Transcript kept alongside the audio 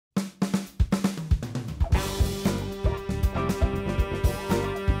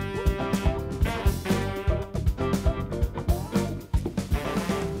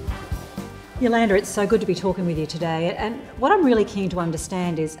Jolanda, it's so good to be talking with you today. And what I'm really keen to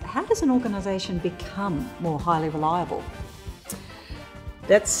understand is, how does an organisation become more highly reliable?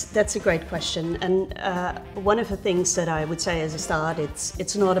 That's a great question, and one of the things that I would say as a start,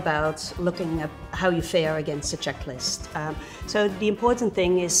 it's not about looking at how you fare against a checklist. So the important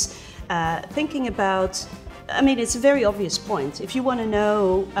thing is thinking about, I mean, it's a very obvious point. If you want to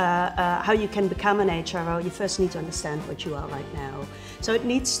know how you can become an HRO, you first need to understand what you are right now. So it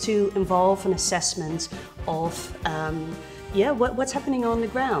needs to involve an assessment of what's happening on the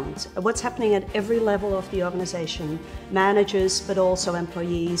ground, what's happening at every level of the organization, managers, but also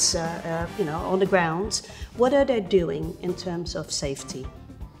employees, on the ground. What are they doing in terms of safety?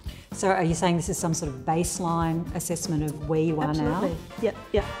 So are you saying this is some sort of baseline assessment of where you are Absolutely. now?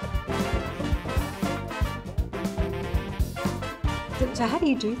 Yeah. So how do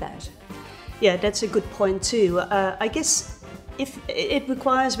you do that? Yeah, that's a good point too. I guess if it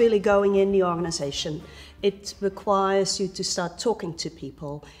requires really going in the organization. It requires you to start talking to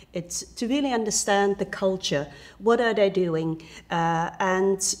people. It's to really understand the culture. What are they doing?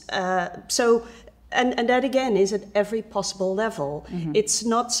 And that again is at every possible level. Mm-hmm. It's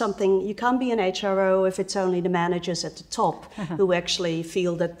not something, you can't be an HRO if it's only the managers at the top who actually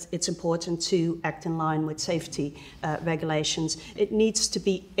feel that it's important to act in line with safety regulations. It needs to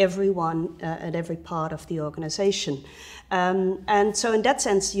be everyone at every part of the organization. And so in that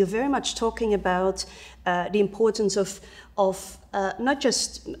sense, you're very much talking about the importance of not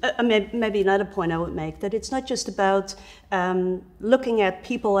just, maybe another point I would make, that it's not just about looking at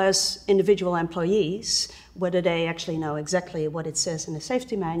people as individual employees, whether they actually know exactly what it says in the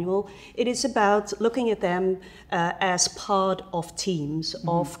safety manual. It is about looking at them as part of teams,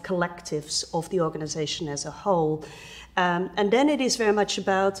 of collectives, of the organization as a whole. And then it is very much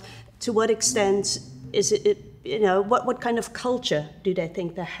about to what extent is it what kind of culture do they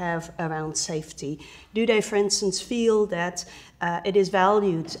think they have around safety? Do they, for instance, feel that it is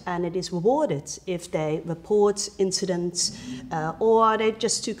valued and it is rewarded if they report incidents, or are they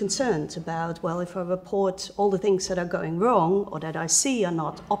just too concerned about, well, if I report all the things that are going wrong or that I see are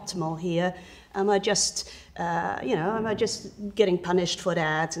not optimal here, am I just getting punished for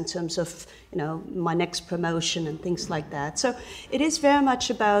that in terms of, my next promotion and things like that? So it is very much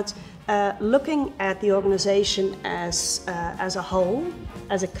about looking at the organization as a whole,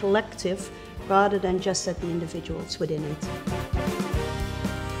 as a collective, rather than just at the individuals within it.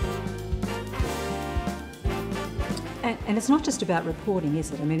 And it's not just about reporting,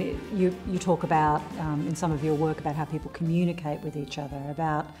 is it? I mean, you talk about, in some of your work, about how people communicate with each other,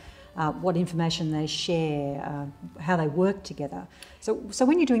 about what information they share, how they work together. So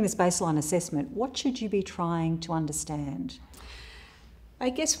when you're doing this baseline assessment, what should you be trying to understand? I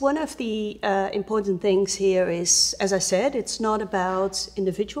guess one of the important things here is, as I said, it's not about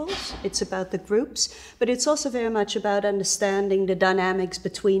individuals, it's about the groups, but it's also very much about understanding the dynamics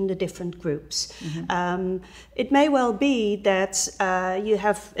between the different groups. Mm-hmm. It may well be that you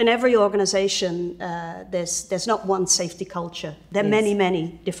have, in every organization, there's not one safety culture. There are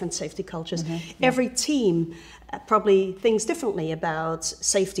many different safety cultures. Mm-hmm. Yeah. Every team probably thinks differently about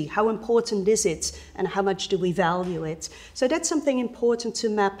safety. How important is it and how much do we value it? So that's something important to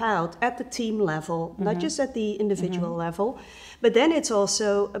map out at the team level, not just at the individual level. But then it's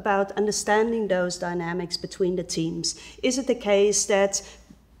also about understanding those dynamics between the teams. Is it the case that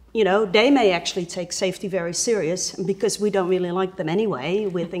they may actually take safety very serious, and because we don't really like them anyway,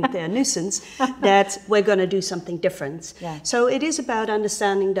 we think they're a nuisance, that we're going to do something different. Yeah. So it is about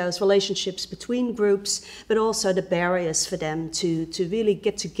understanding those relationships between groups, but also the barriers for them to really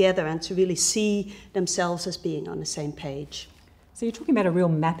get together and to really see themselves as being on the same page. So you're talking about a real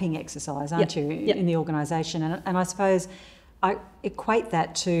mapping exercise, aren't you, in the organisation? And I suppose I equate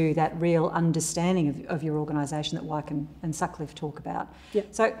that to that real understanding of your organisation that Wyke and Sutcliffe talk about. Yep.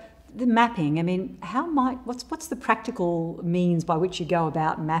 So the mapping, I mean, what's the practical means by which you go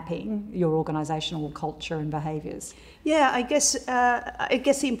about mapping your organisational culture and behaviours? Yeah, I guess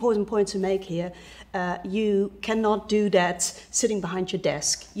the important point to make here, you cannot do that sitting behind your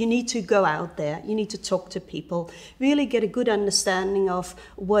desk. You need to go out there, you need to talk to people, really get a good understanding of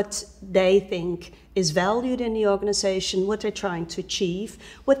what they think is valued in the organization, what they're trying to achieve,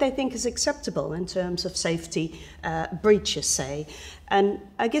 what they think is acceptable in terms of safety breaches, say. And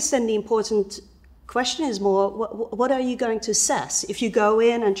I guess then the important question is more, what are you going to assess? If you go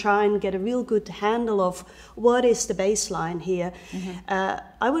in and try and get a real good handle of what is the baseline here,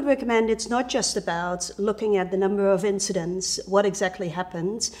 I would recommend it's not just about looking at the number of incidents, what exactly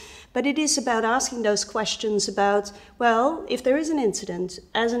happened, but it is about asking those questions about, well, if there is an incident,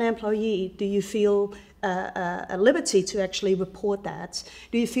 as an employee, do you feel a liberty to actually report that?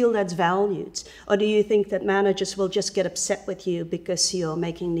 Do you feel that's valued? Or do you think that managers will just get upset with you because you're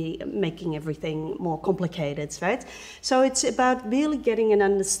making everything more complicated, right? So it's about really getting an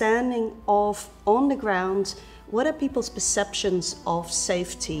understanding of, on the ground, what are people's perceptions of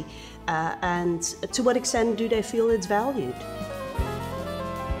safety, and to what extent do they feel it's valued?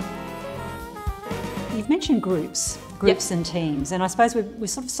 You've mentioned groups and teams, and I suppose we're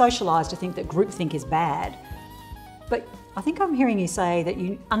sort of socialised to think that groupthink is bad. But I think I'm hearing you say that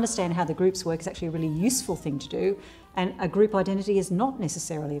you understand how the groups work is actually a really useful thing to do, and a group identity is not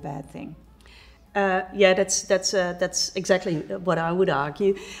necessarily a bad thing. Yeah, that's exactly what I would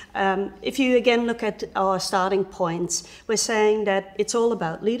argue. If you again look at our starting points, we're saying that it's all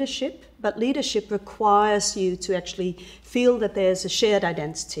about leadership, but leadership requires you to actually feel that there's a shared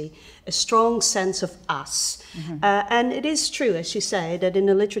identity, a strong sense of us. And it is true, as you say, that in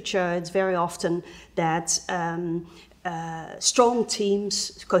the literature it's very often that strong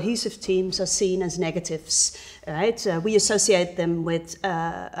teams, cohesive teams are seen as negatives, right? We associate them with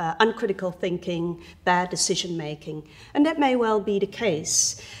uncritical thinking, bad decision making, and that may well be the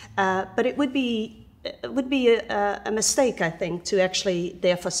case. But it would be a mistake, I think, to actually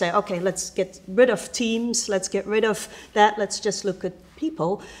therefore say, okay, let's get rid of teams, let's get rid of that, let's just look at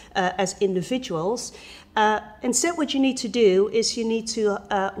people as individuals. Instead, what you need to do is you need to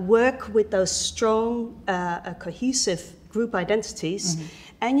work with those strong, cohesive group identities,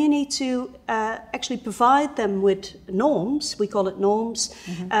 and you need to actually provide them with norms, we call it norms,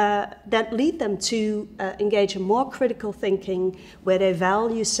 that lead them to engage in more critical thinking, where they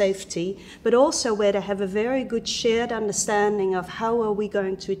value safety, but also where they have a very good shared understanding of how are we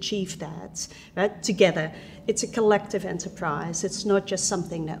going to achieve that, right, together. It's a collective enterprise. It's not just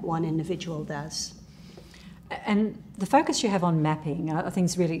something that one individual does. And the focus you have on mapping, I think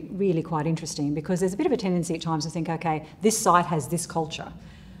is really, really quite interesting, because there's a bit of a tendency at times to think, okay, this site has this culture.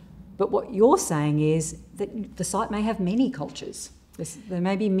 But what you're saying is that the site may have many cultures. There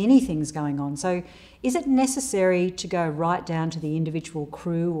may be many things going on. So is it necessary to go right down to the individual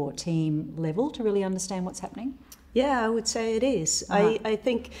crew or team level to really understand what's happening? Yeah, I would say it is. I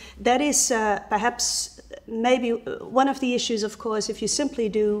think that is perhaps maybe one of the issues, of course, if you simply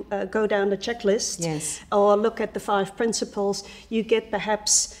do go down the checklist, yes, or look at the 5 principles, you get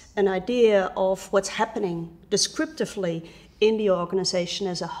perhaps an idea of what's happening descriptively in the organization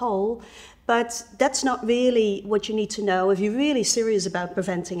as a whole. But that's not really what you need to know if you're really serious about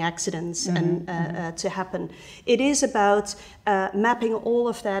preventing accidents to happen. It is about mapping all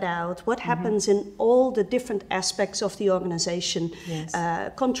of that out, what happens in all the different aspects of the organization, yes,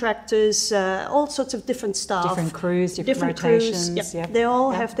 contractors, all sorts of different staff. Different crews, different rotations. Crews, yep. They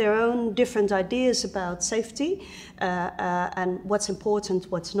all have their own different ideas about safety and what's important,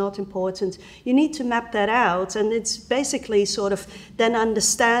 what's not important. You need to map that out, and it's basically sort of then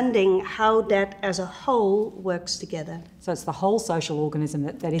understanding how that as a whole works together. So it's the whole social organism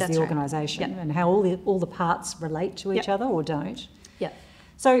that is the organisation, and how all the parts relate to each other or don't. Yeah.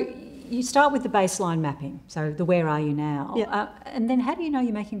 So you start with the baseline mapping, so the where are you now, and then how do you know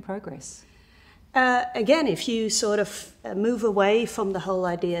you're making progress? Again, if you sort of move away from the whole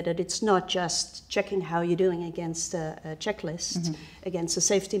idea that it's not just checking how you're doing against a checklist, against a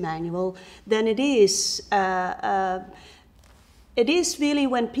safety manual, then it is really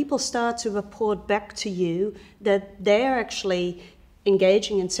when people start to report back to you that they're actually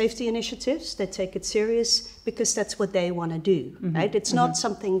engaging in safety initiatives, they take it serious because that's what they want to do, right? It's not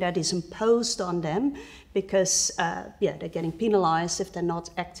something that is imposed on them because, they're getting penalized if they're not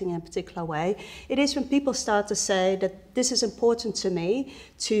acting in a particular way. It is when people start to say that this is important to me,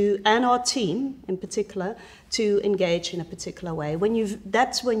 and our team in particular, to engage in a particular way.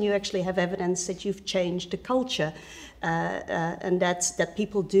 That's when you actually have evidence that you've changed the culture. And that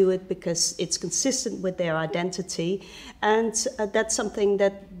people do it because it's consistent with their identity, and that's something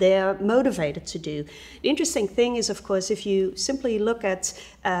that they're motivated to do. The interesting thing is, of course, if you simply look at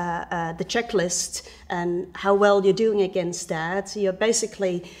the checklist and how well you're doing against that, you're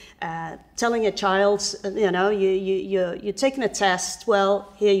basically telling a child, you're taking a test.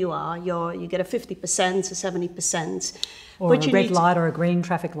 Well, here you are. You get a 50%, a 70%. Or a red light or a green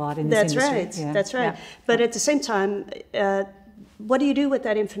traffic light in this industry. That's right, that's right. Yeah. But at the same time, what do you do with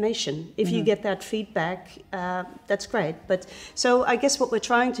that information? If you get that feedback, that's great. But so I guess what we're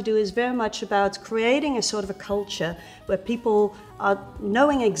trying to do is very much about creating a sort of a culture where people are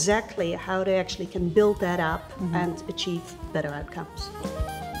knowing exactly how they actually can build that up and achieve better outcomes.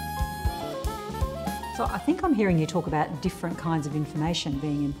 So I think I'm hearing you talk about different kinds of information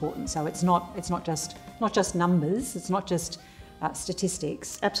being important. So it's not just numbers. It's not just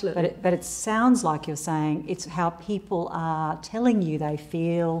statistics. Absolutely. But it sounds like you're saying it's how people are telling you they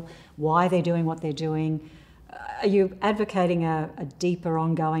feel, why they're doing what they're doing. Are you advocating a deeper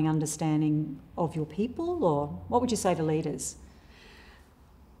ongoing understanding of your people, or what would you say to leaders?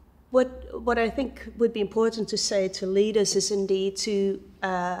 What I think would be important to say to leaders is indeed to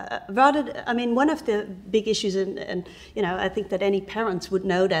one of the big issues, and I think that any parents would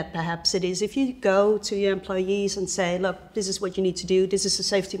know that perhaps it is, if you go to your employees and say, look, this is what you need to do, this is a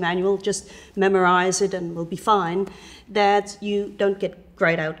safety manual, just memorize it and we'll be fine, that you don't get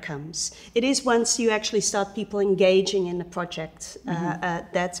great outcomes. It is once you actually start people engaging in the project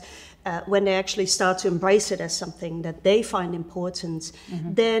that when they actually start to embrace it as something that they find important,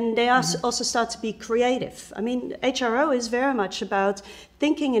 then they also start to be creative. I mean, HRO is very much about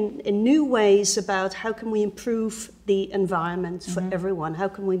thinking in new ways about how can we improve the environment for everyone, how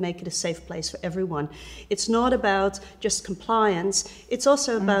can we make it a safe place for everyone. It's not about just compliance, it's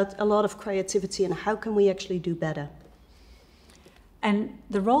also about a lot of creativity and how can we actually do better. And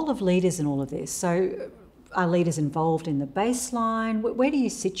the role of leaders in all of this, so are leaders involved in the baseline? Where do you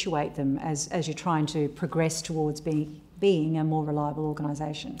situate them as you're trying to progress towards being a more reliable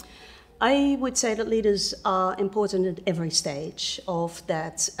organisation? I would say that leaders are important at every stage of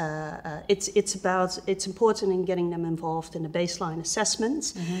that. It's important in getting them involved in the baseline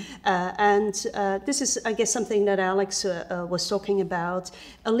assessments. And this is, I guess, something that Alex was talking about.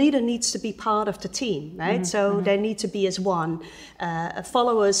 A leader needs to be part of the team, right? So they need to be as one.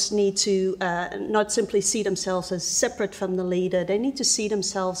 Followers need to not simply see themselves as separate from the leader, they need to see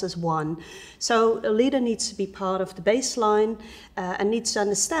themselves as one. So a leader needs to be part of the baseline and needs to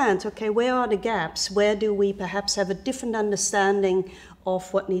understand, okay, where are the gaps? Where do we perhaps have a different understanding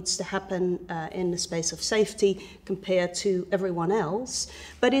of what needs to happen in the space of safety compared to everyone else?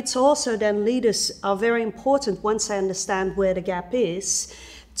 But it's also then leaders are very important once they understand where the gap is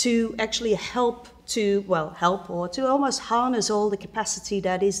to actually help or to almost harness all the capacity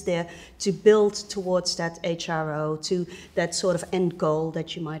that is there to build towards that HRO, to that sort of end goal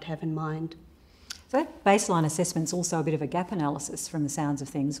that you might have in mind. So that baseline assessment's also a bit of a gap analysis from the sounds of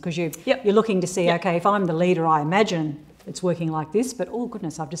things, because you're looking to see, okay, if I'm the leader, I imagine it's working like this, but oh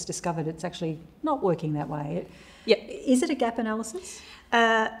goodness, I've just discovered it's actually not working that way. Is it a gap analysis?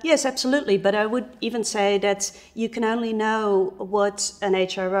 Yes, absolutely. But I would even say that you can only know what an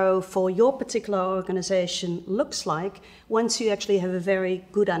HRO for your particular organisation looks like once you actually have a very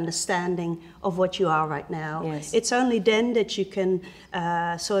good understanding of what you are right now. Yes. It's only then that you can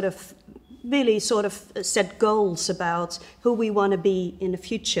really set goals about who we want to be in the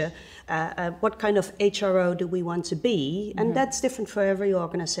future, what kind of HRO do we want to be, and that's different for every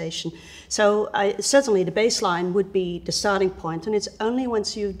organization. So certainly the baseline would be the starting point, and it's only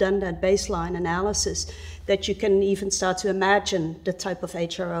once you've done that baseline analysis that you can even start to imagine the type of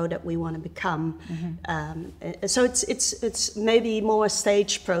HRO that we want to become. So it's maybe more a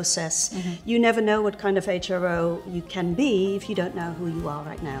stage process. You never know what kind of HRO you can be if you don't know who you are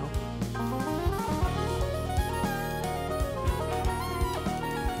right now.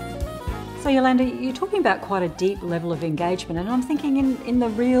 So Jolanda, you're talking about quite a deep level of engagement, and I'm thinking in the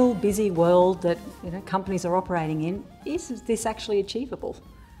real busy world that companies are operating in, is this actually achievable?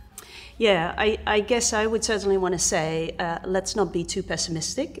 Yeah, I guess I would certainly want to say, let's not be too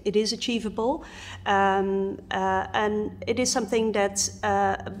pessimistic. It is achievable, and it is something that,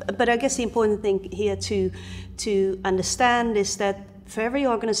 but I guess the important thing here to understand is that for every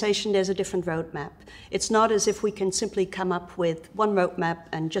organization, there's a different roadmap. It's not as if we can simply come up with one roadmap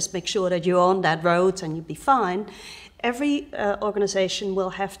and just make sure that you're on that road and you'll be fine. Every organization will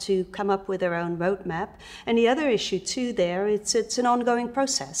have to come up with their own roadmap. And the other issue too there, it's an ongoing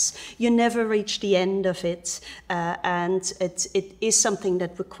process. You never reach the end of it, and it is something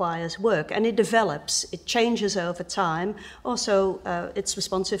that requires work, and it develops, it changes over time. Also, it's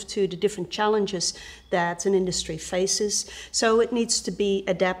responsive to the different challenges that an industry faces. So it needs to be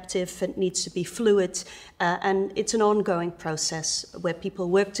adaptive, it needs to be fluid, and it's an ongoing process where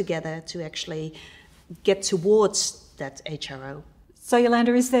people work together to actually get towards that HRO. So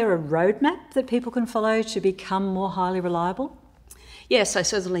Jolanda, is there a roadmap that people can follow to become more highly reliable? Yes, I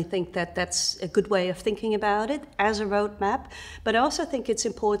certainly think that that's a good way of thinking about it as a roadmap, but I also think it's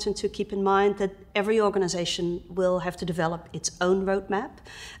important to keep in mind that every organization will have to develop its own roadmap.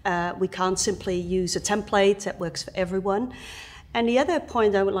 We can't simply use a template that works for everyone. And the other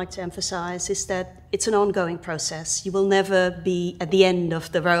point I would like to emphasize is that it's an ongoing process. You will never be at the end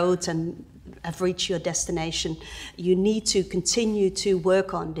of the road and have reached your destination. You need to continue to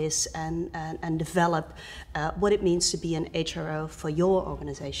work on this and develop what it means to be an HRO for your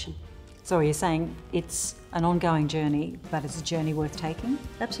organization. So you're saying it's an ongoing journey, but it's a journey worth taking?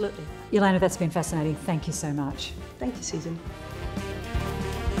 Absolutely. Jolanda, that's been fascinating. Thank you so much. Thank you, Susan.